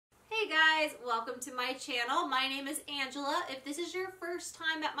guys, welcome to my channel. My name is Angela. If this is your first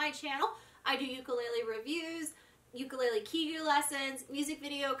time at my channel, I do ukulele reviews, ukulele key lessons, music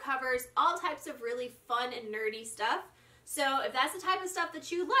video covers, all types of really fun and nerdy stuff. So if that's the type of stuff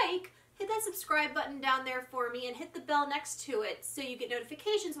that you like, hit that subscribe button down there for me and hit the bell next to it so you get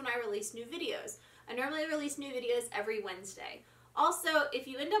notifications when I release new videos. I normally release new videos every Wednesday. Also, if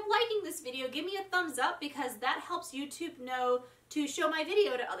you end up liking this video, give me a thumbs up because that helps YouTube know to show my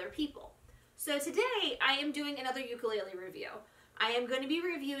video to other people. So today I am doing another ukulele review. I am going to be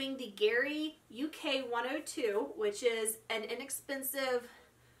reviewing the Gary UK 102, which is an inexpensive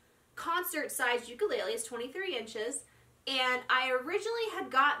concert-sized ukulele. It's 23 inches. And I originally had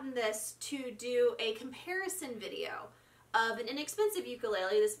gotten this to do a comparison video of an inexpensive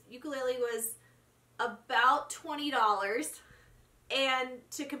ukulele. This ukulele was about $20. And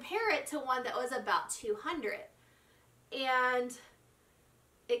to compare it to one that was about $200. And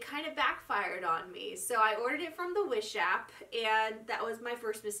it kind of backfired on me. So I ordered it from the Wish app, and that was my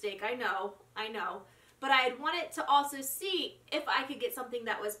first mistake. I know. But I had wanted to also see if I could get something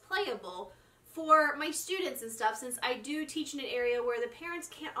that was playable for my students and stuff, since I do teach in an area where the parents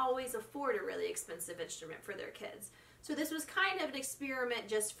can't always afford a really expensive instrument for their kids. So this was kind of an experiment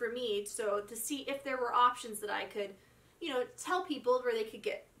just for me, so to see if there were options that I could, tell people where they could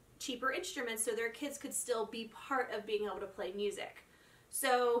get cheaper instruments so their kids could still be part of being able to play music.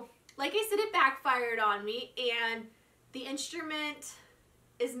 So, like I said, it backfired on me, and the instrument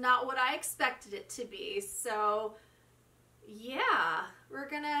is not what I expected it to be. So, yeah, we're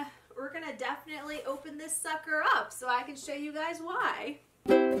gonna definitely open this sucker up so I can show you guys why.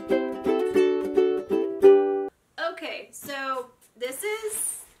 Okay, so this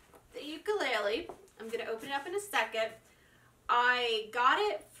is the ukulele. I'm gonna open it up in a second. I got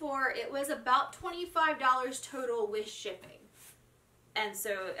it it was about $25 total with shipping. And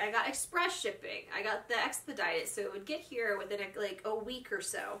so I got express shipping. I got the expedited, so it would get here within like a week or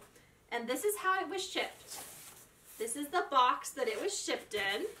so. And this is how it was shipped. This is the box that it was shipped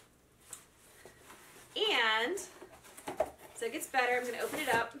in. And so it gets better. I'm going to open it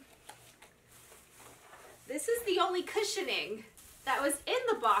up. This is the only cushioning that was in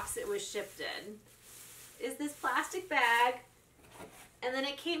the box it was shipped in. Is this plastic bag. And then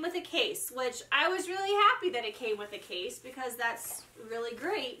it came with a case, which I was really happy that it came with a case because that's really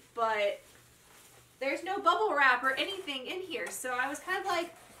great, but there's no bubble wrap or anything in here. So I was kind of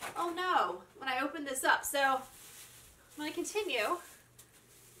like, oh no, when I opened this up. So I'm going to continue.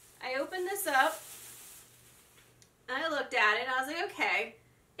 I opened this up and I looked at it and I was like, okay,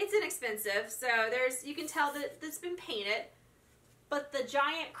 it's inexpensive. So you can tell that it's been painted, but the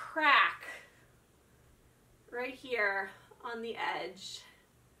giant crack right here on the edge,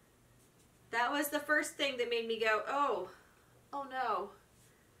 that was the first thing that made me go, oh no.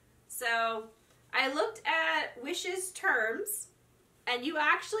 So I looked at Wish's terms, and you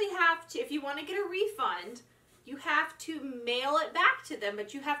actually have to, if you want to get a refund, you have to mail it back to them,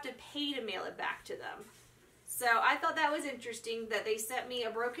 but you have to pay to mail it back to them. So I thought that was interesting that they sent me a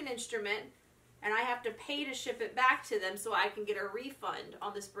broken instrument and I have to pay to ship it back to them so I can get a refund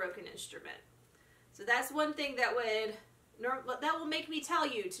on this broken instrument. So that's one thing that will make me tell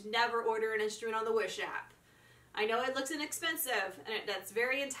you to never order an instrument on the Wish app. I know it looks inexpensive, and that's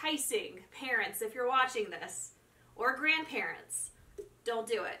very enticing. Parents, if you're watching this, or grandparents, don't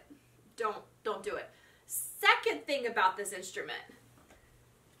do it. Don't do it. Second thing about this instrument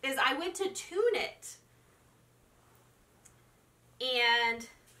is I went to tune it, and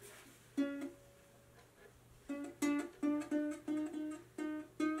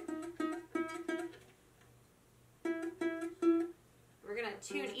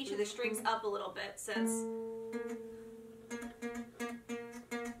tune each of the strings up a little bit since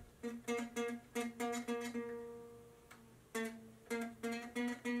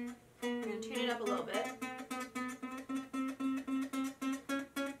I'm going to tune it up a little bit.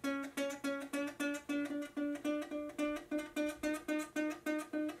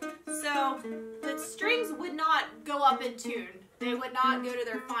 So the strings would not go up in tune. They would not go to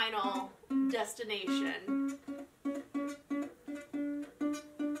their final destination.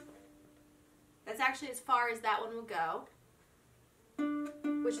 Actually as far as that one will go,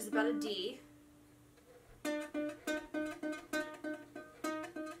 which is about a D. And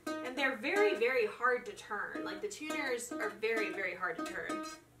they're very, very hard to turn. Like the tuners are very, very hard to turn.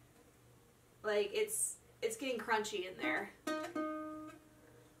 Like it's getting crunchy in there.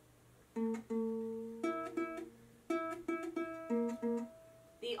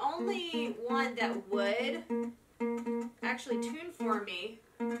 The only one that would actually tune for me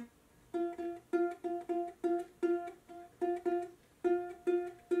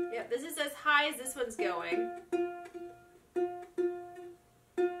high as this one's going.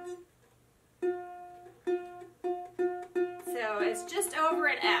 So it's just over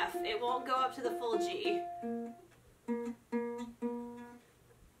an F. It won't go up to the full G.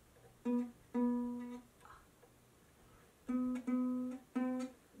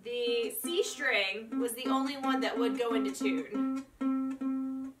 The C string was the only one that would go into tune.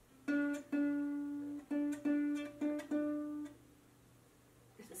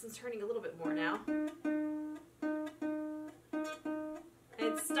 This is turning a little bit more now.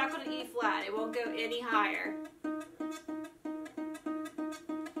 It's stuck on an E flat. It won't go any higher. So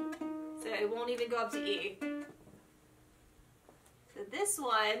it won't even go up to E. So this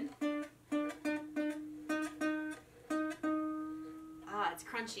one, it's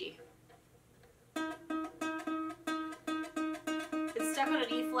crunchy. It's stuck on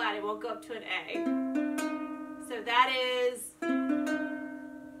an E flat. It won't go up to an A. So that is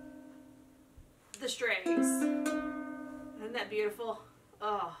the strings. Isn't that beautiful?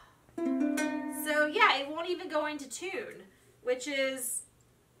 Oh. So yeah, it won't even go into tune, which is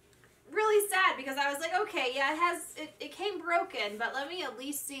really sad because I was like, okay, yeah, it came broken, but let me at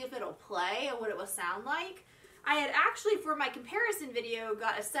least see if it'll play and what it will sound like. I had actually, for my comparison video,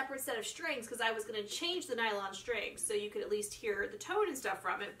 got a separate set of strings because I was going to change the nylon strings so you could at least hear the tone and stuff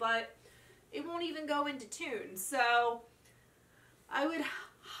from it, but it won't even go into tune. So I would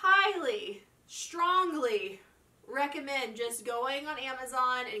highly, strongly recommend just going on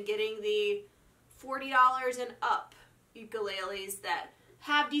Amazon and getting the $40 and up ukuleles that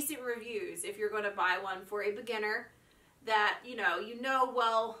have decent reviews if you're going to buy one for a beginner that you know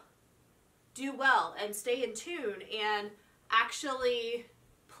will do well and stay in tune and actually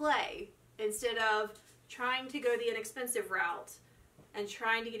play instead of trying to go the inexpensive route and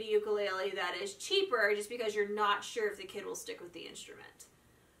trying to get a ukulele that is cheaper just because you're not sure if the kid will stick with the instrument.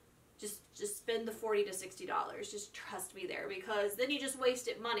 Just spend the $40 to $60. Just trust me there, because then you just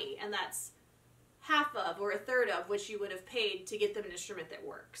wasted money, and that's half of or a third of what you would have paid to get them an instrument that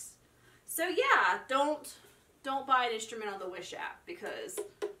works. So yeah, don't buy an instrument on the Wish app because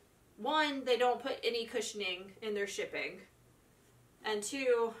one, they don't put any cushioning in their shipping, and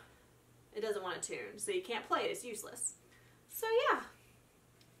two, it doesn't want to tune, so you can't play it. It's useless. So yeah,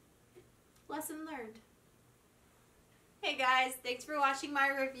 lesson learned. Hey guys, thanks for watching my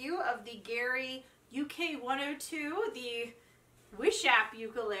review of the Gary UK102, the Wish app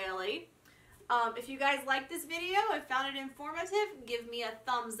ukulele. If you guys liked this video and found it informative, give me a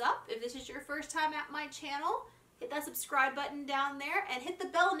thumbs up. If this is your first time at my channel, hit that subscribe button down there and hit the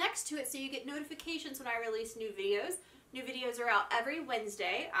bell next to it so you get notifications when I release new videos. New videos are out every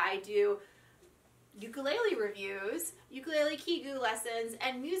Wednesday. I do ukulele reviews, ukulele key goo lessons,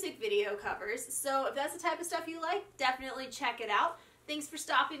 and music video covers. So if that's the type of stuff you like, definitely check it out. Thanks for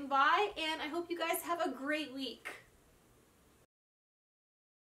stopping by, and I hope you guys have a great week.